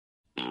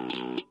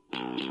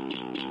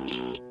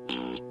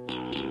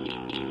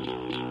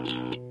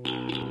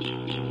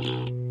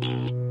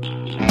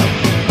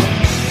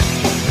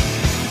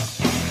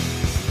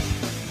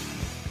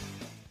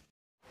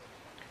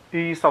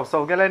E salve,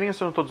 salve galerinha,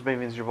 sejam todos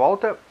bem-vindos de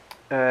volta.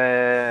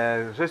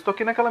 Já estou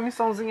aqui naquela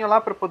missãozinha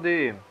lá para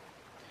poder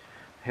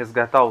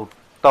resgatar o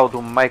tal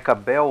do Micah,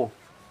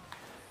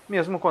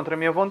 mesmo contra a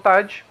minha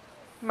vontade.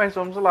 Mas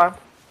vamos lá,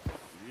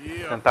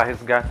 tentar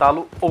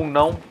resgatá-lo ou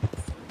não.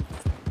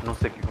 Não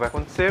sei o que vai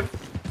acontecer.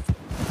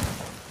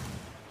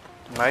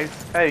 Mas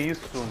é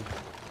isso.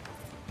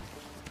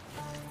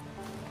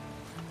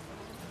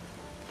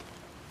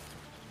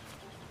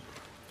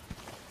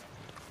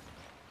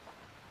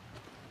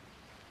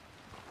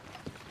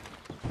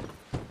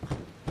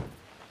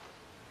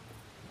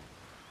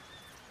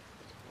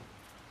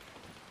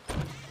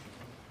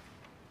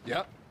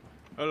 Yep.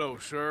 Hello,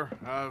 sir.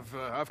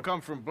 I've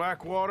come from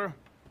Blackwater.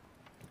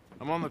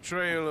 I'm on the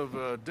trail of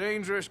a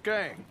dangerous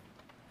gang.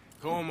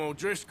 Colm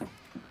O'Driscoll.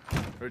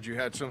 Heard you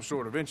had some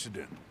sort of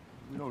incident.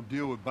 We don't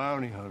deal with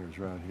bounty hunters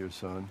around here,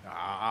 son.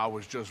 I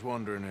was just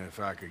wondering if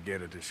I could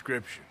get a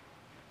description.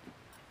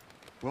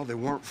 Well, they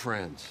weren't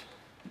friends.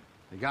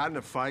 They got in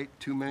a fight,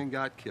 2 men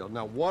got killed.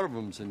 Now, one of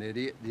them's an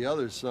idiot, the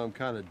other's some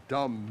kind of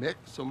dumb mix,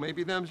 so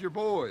maybe them's your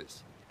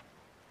boys.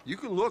 You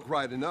can look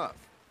right enough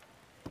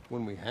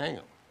when we hang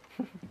them.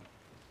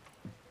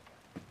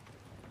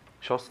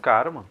 Deixa os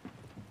caras, mano.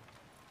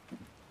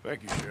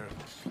 Thank you,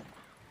 Sheriff.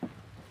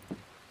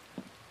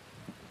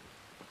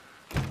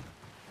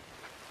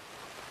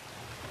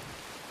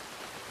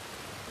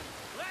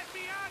 Let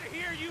me out of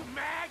here, you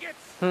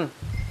maggots!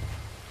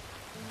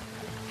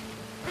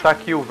 Tá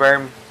aqui o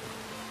verme.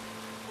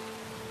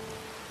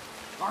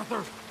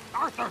 Arthur!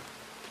 Arthur!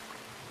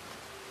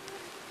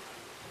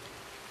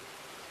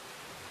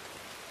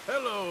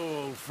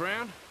 Hello, old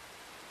friend.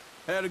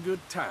 Had a good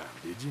time,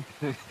 did you?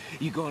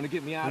 You going to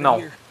get me out No.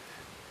 of here?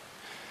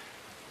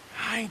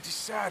 I ain't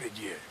decided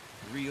yet.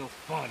 Real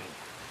funny.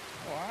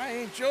 Oh, I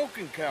ain't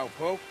joking,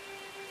 cowpoke.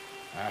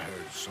 I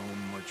heard so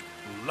much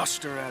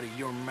bluster out of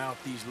your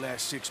mouth these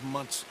last 6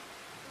 months.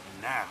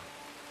 And now,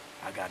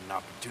 I got an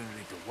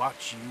opportunity to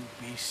watch you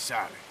be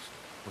silenced.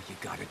 Well, you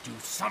gotta do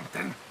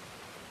something.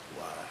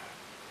 Why?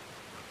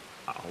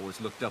 I always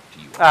looked up to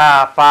you.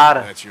 Ah,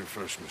 para. That's your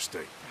first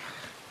mistake.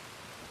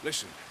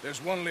 Listen, there's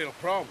one little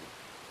problem.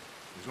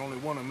 There's only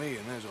one of me,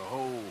 and there's a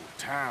whole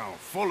town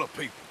full of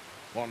people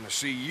wanting to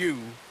see you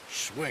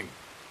swing.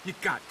 You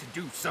got to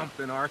do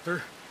something,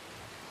 Arthur.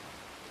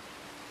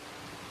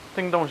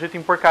 Tem que dar um jeito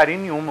em porcaria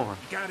nenhuma, mano.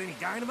 You got any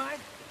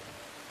dynamite?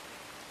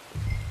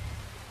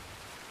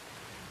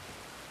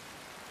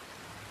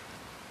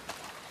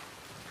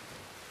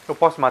 Eu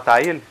posso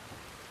matar ele?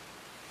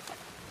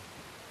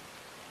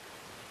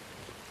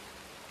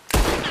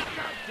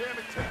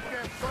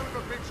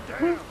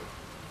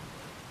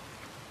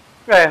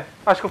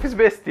 Acho que eu fiz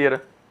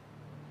besteira.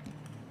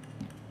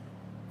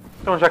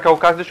 Então, já que é o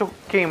caso, deixa eu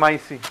queimar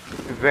esse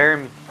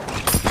verme.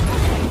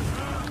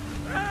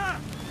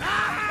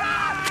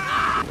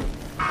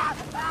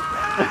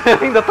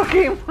 Ainda tô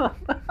queimando.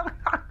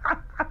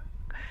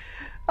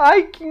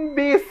 Ai, que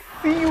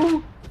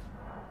imbecil.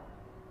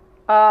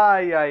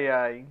 Ai, ai,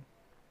 ai.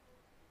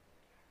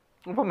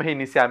 Vamos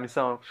reiniciar a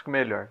missão? Acho que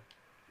melhor.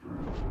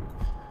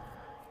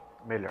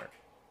 Melhor.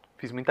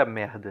 Fiz muita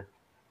merda.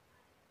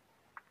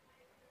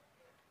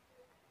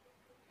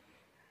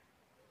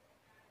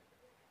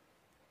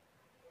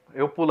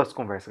 Eu pulo as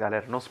conversas,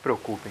 galera. Não se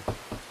preocupem.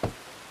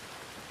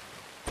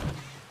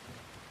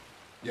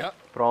 Yep.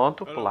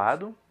 Pronto,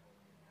 pulado.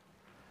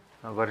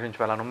 Agora a gente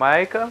vai lá no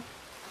Micah.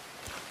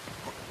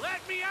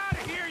 Let me out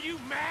of here, you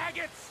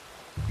maggots!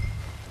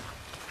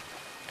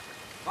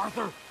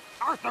 Arthur!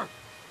 Arthur!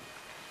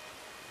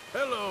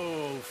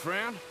 Hello, old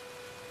friend.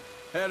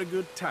 Had a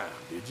good time,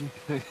 did you?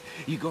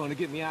 You going to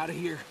get me out of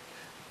here?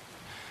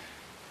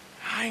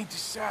 I ain't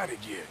decided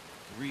yet.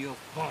 Real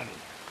funny.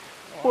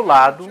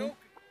 Pulado.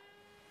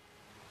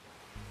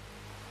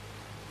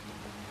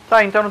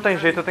 Tá, então não tem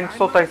jeito. Eu tenho que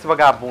soltar esse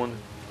vagabundo.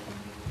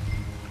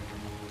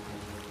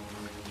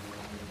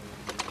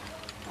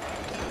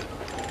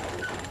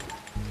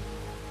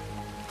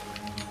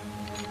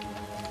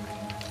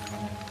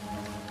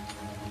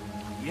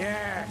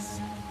 Yes!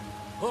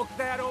 Hook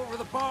that over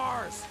the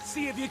bars.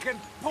 See if you can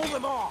pull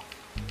them off.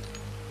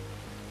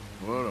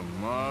 What a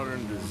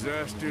modern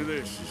disaster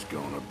this is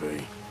gonna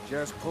be.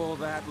 Just pull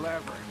that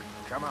lever.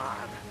 Come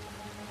on.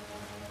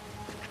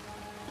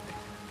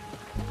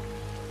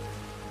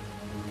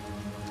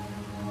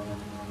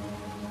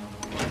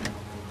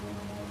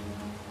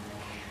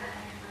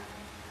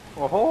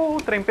 Oh,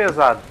 trem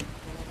pesado.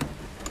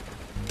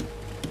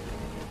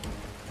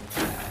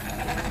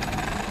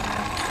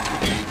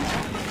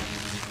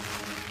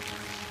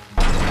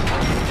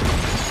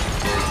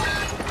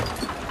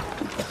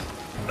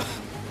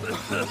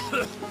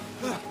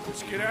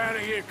 Let's get out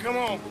of here, come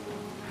on.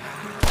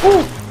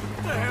 What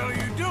the hell are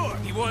you doing?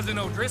 He wasn't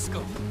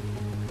O'Driscoll.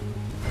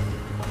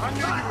 I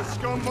knew you were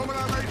scum moment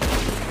I made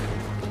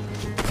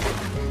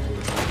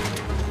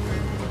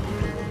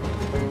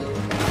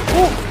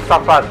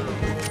Safado.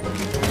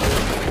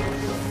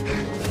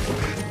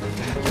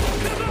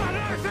 Come on,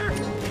 Arthur!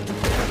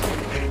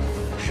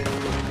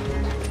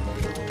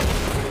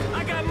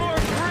 I got more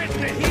grit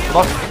in the heel.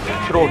 Nossa, que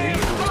tiro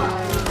horrível.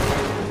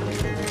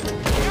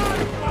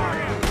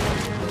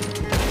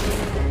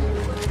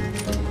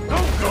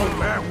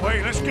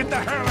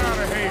 hell out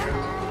of here!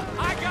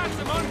 I got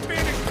some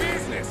unfinished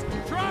business.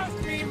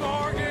 Trust me,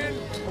 Morgan.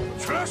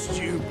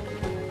 Trust you?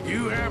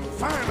 You have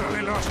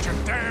finally lost your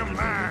damn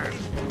mind.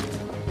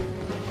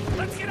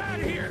 Let's get out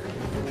of here.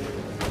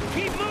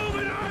 Keep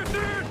moving,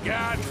 Arthur.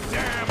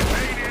 Goddamn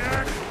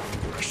maniac!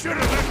 I should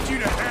have left you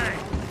to hang.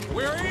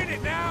 We're in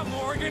it now,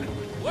 Morgan.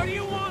 What do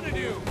you want to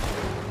do?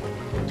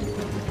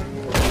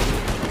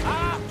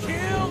 I'll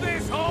kill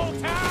this whole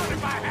town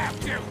if I have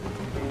to.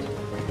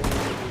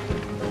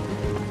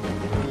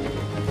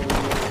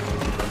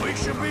 We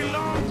should be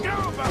long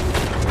gone by...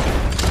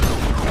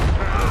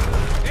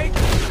 Hey.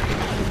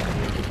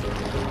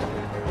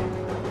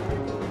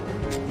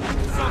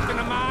 Something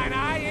of mine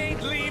I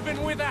ain't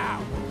leaving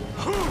without.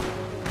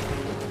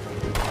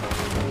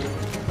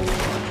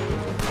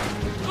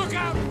 Look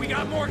out! We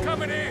got more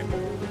coming in.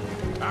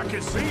 I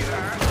can see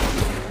that.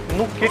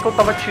 No que eu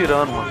tava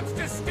atirando, mano? Wants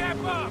to step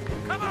up.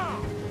 Come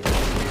on.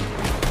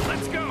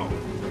 Let's go.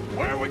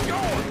 Where are we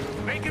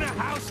going? Making a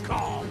house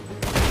call.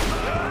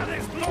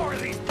 There's more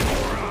of these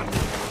morons.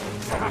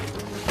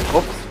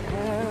 Ops.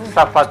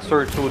 Safado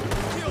sortudo.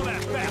 Kill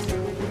that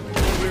bastard.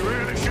 We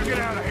really should get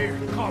out of here.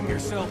 Calm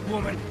yourself,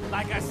 woman.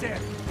 Like I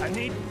said, I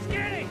need...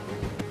 Skinny!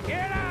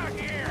 Get out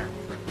here!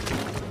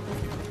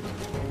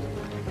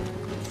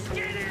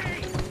 Skinny!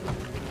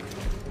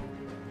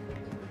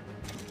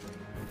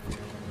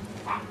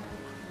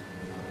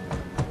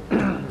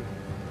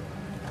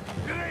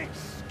 It ain't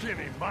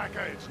Skinny,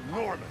 Micah. It's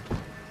Norman.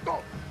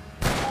 Oh.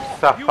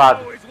 You Safado.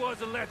 always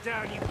was a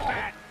letdown, you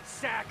fat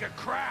sack of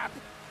crap.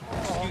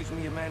 Excuse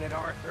me a minute,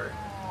 Arthur.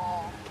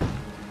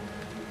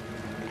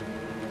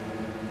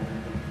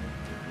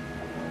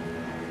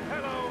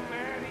 Hello,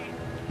 Maddie.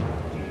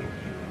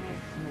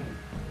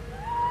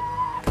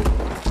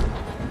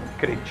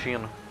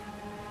 Cretino.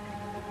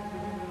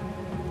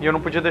 E eu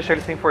não podia deixar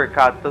ele ser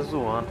enforcado, tá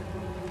zoando.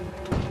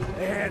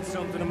 They had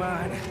something of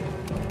mine.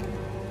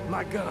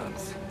 My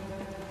guns.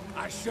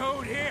 I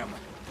showed him.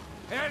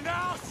 And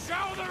I'll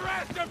show the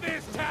rest of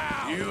this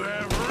town! You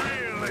have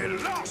really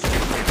lost it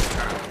this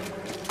time.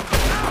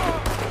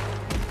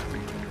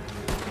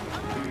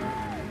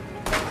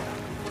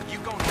 You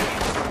gonna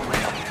need some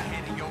land in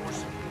head of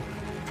yours.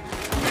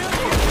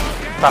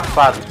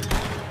 Safado.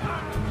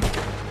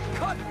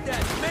 Cut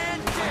that man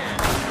down!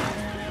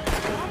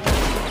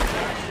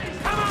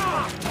 Come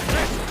on!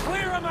 Let's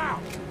clear him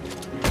out!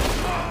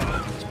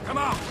 Come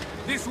on!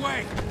 This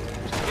way!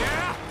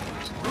 Yeah?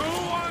 Who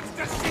wants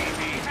to see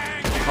me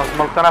hang? Nossa, o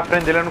maluco tá na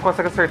frente dele, ele não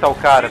consegue acertar o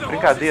cara.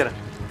 Brincadeira.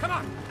 Come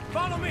on,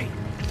 follow me.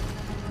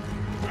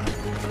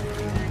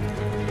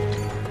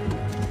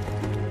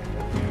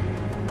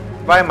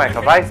 Vai,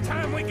 Micah, vai. It's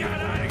time we got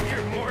out of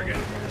here, Morgan.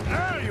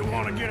 Now you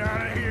want to get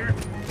out of here?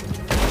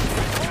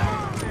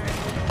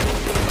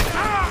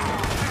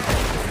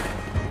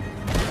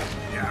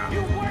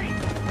 You wait.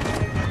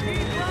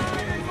 Keep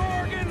riding,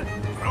 Morgan.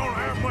 I don't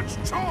have much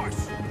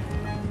choice.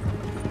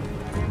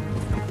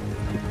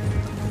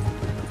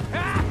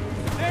 Ah,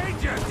 they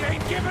just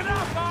ain't giving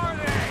up, are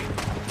they?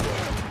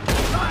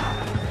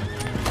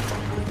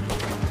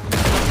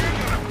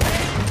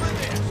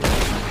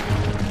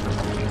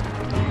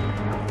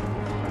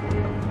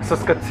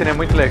 Essas cutscenes é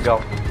muito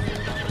legal.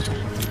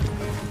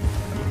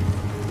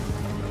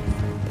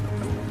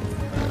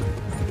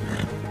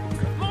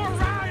 More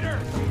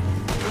riders.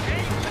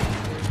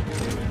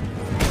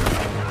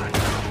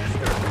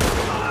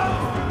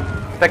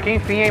 Até que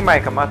enfim, hein,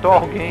 Micah? Matou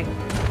alguém.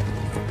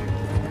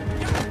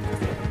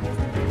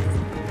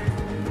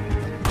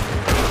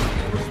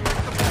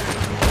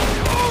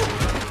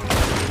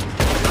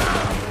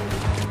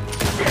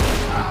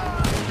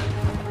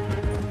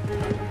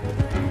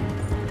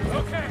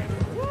 Okay.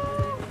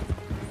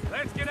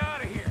 Let's get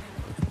out of here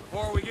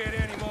before we get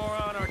any more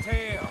on our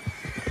tail.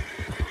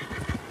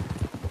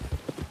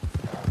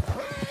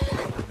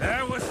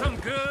 That was some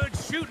good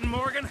shooting,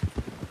 Morgan.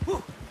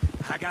 Whew.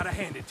 I gotta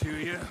hand it to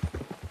you.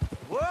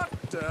 What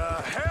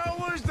the hell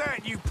was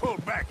that you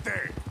pulled back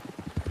there?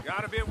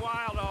 Got a bit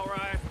wild, all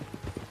right.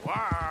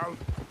 Wild?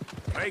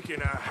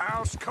 Making a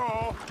house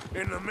call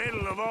in the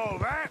middle of all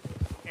that?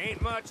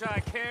 Ain't much I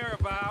care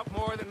about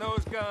more than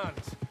those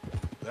guns.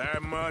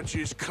 That much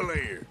is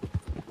clear.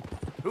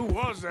 Who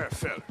was that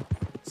fella?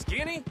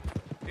 Skinny?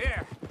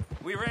 Yeah,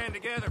 we ran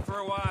together for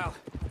a while.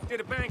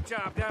 Did a bank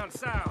job down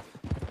south.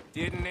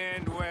 Didn't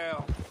end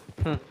well.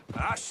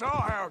 I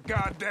saw how it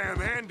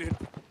goddamn ended.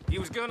 He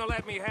was gonna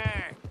let me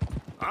hang.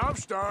 I'm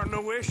starting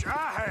to wish I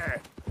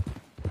had.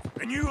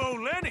 And you owe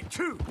Lenny,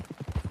 too.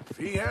 If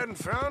he hadn't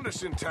found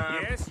us in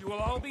time... Yes, you will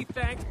all be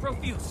thanked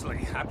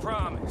profusely, I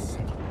promise.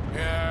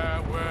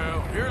 Yeah,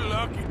 well, you're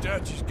lucky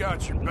Dutchie's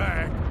got your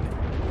back.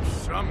 For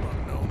some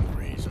unknown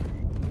reason.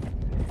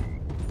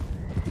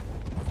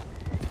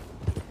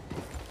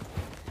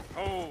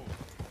 Oh.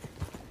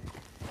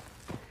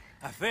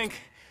 I think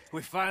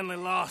we finally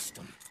lost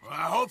him. Well,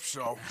 I hope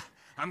so.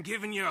 I'm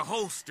giving you a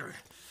holster.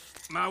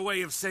 My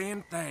way of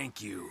saying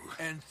thank you.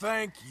 And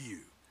thank you.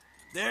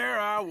 There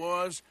I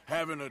was,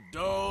 having a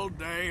dull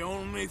day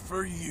only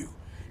for you.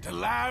 To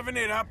liven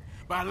it up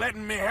By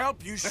letting me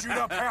help you shoot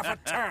up half a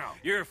town.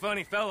 You're a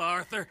funny fella,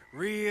 Arthur.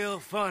 Real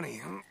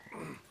funny.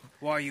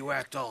 Why you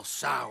act all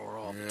sour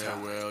all the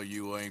time? Well,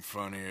 you ain't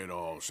funny at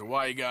all. So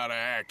why you gotta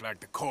act like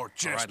the court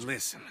jester? All right,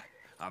 listen.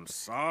 I'm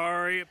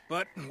sorry,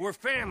 but we're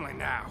family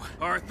now.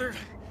 Arthur,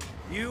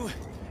 you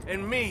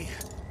and me.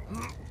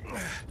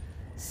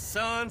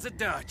 Sons of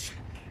Dutch.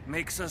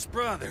 Makes us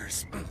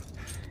brothers.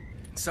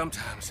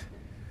 Sometimes,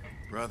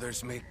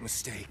 brothers make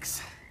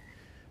mistakes.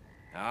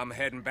 Now I'm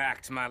heading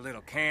back to my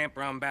little camp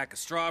around back of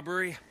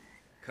Strawberry.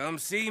 Come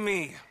see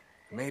me.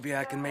 Maybe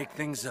I can make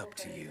things up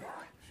to you.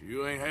 So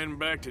you ain't heading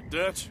back to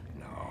Dutch?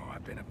 No,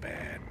 I've been a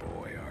bad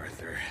boy,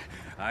 Arthur.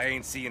 I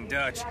ain't seeing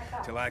Dutch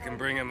till I can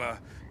bring him a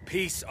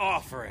peace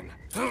offering.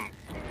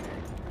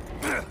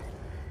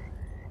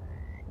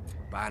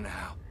 Bye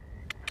now.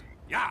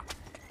 Yeah.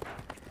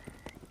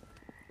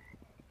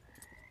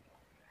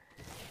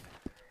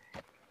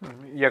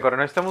 E agora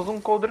nós temos um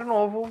coldre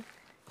novo.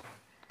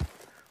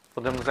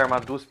 Podemos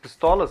armar 2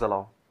 pistolas, olha lá.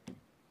 Ó.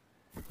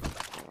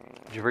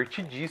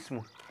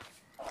 Divertidíssimo.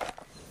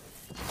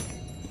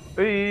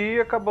 E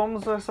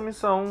acabamos essa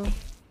missão.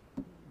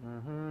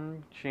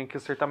 Tinha que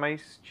acertar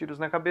mais tiros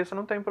na cabeça,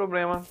 não tem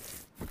problema.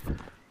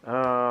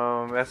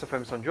 Essa foi a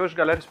missão de hoje,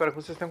 galera. Espero que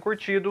vocês tenham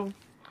curtido.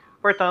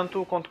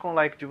 Portanto, conto com o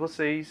like de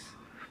vocês.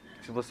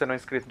 Se você não é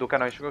inscrito do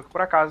canal e chegou aqui por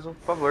acaso,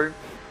 por favor,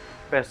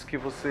 peço que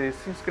você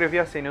se inscreva e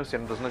acene o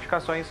sino das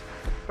notificações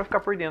para ficar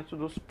por dentro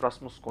dos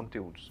próximos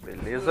conteúdos,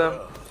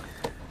 beleza?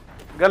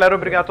 Galera,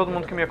 obrigado a todo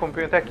mundo que me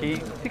acompanhou até aqui.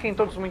 Fiquem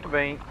todos muito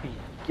bem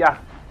e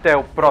até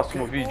o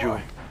próximo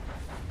vídeo.